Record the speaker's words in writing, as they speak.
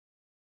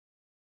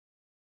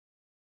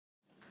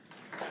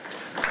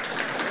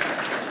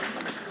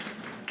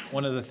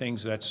One of the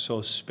things that's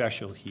so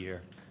special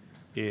here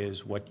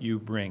is what you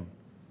bring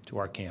to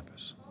our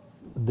campus.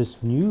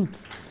 This new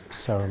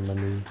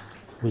ceremony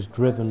was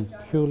driven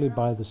purely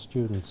by the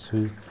students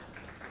who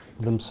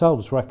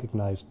themselves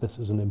recognized this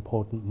as an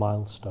important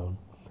milestone.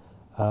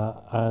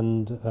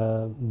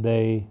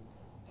 They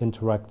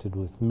interacted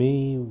with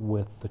me,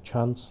 with the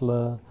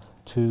Chancellor,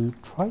 to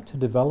try to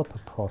develop a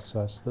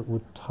process that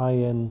would tie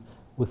in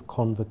with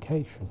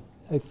convocation.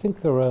 I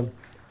think there are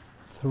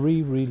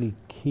three really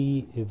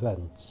key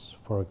events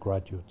for a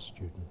graduate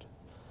student.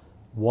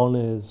 One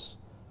is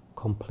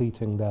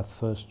completing their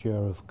first year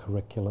of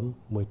curriculum,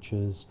 which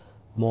is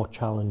more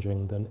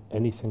challenging than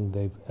anything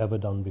they've ever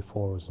done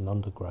before as an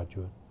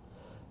undergraduate.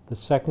 The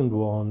second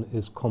one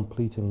is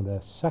completing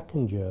their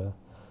second year,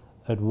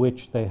 at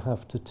which they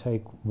have to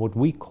take what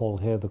we call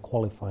here the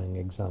qualifying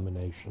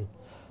examination.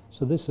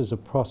 So this is a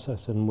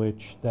process in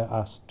which they're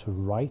asked to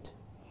write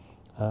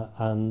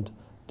and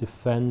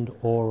defend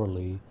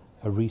orally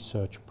a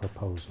research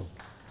proposal.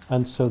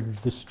 And so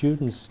the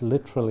students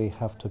literally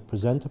have to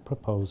present a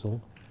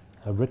proposal,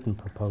 a written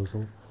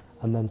proposal,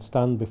 and then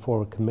stand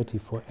before a committee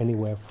for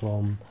anywhere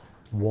from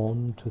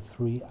 1 to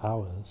 3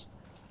 hours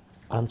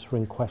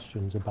answering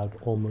questions about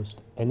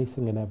almost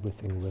anything and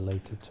everything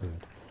related to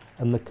it.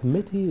 And the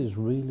committee is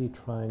really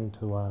trying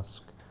to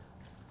ask,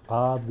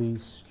 are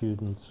these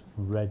students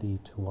ready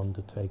to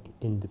undertake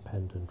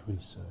independent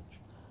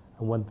research?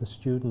 And when the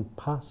student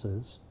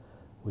passes,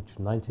 which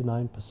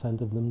 99%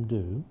 of them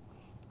do,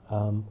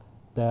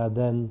 they are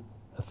then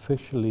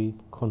officially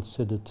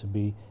considered to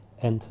be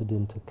entered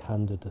into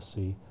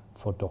candidacy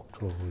for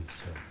doctoral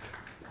research.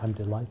 I'm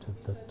delighted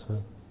that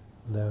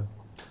they're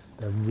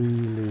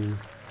really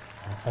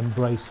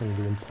embracing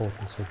the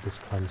importance of this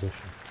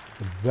transition.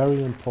 A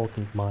very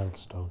important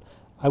milestone.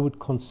 I would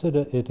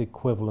consider it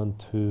equivalent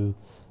to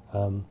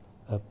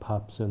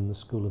perhaps in the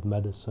School of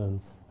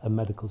Medicine, a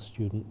medical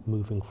student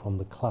moving from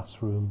the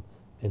classroom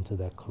into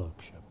their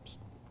clerkships.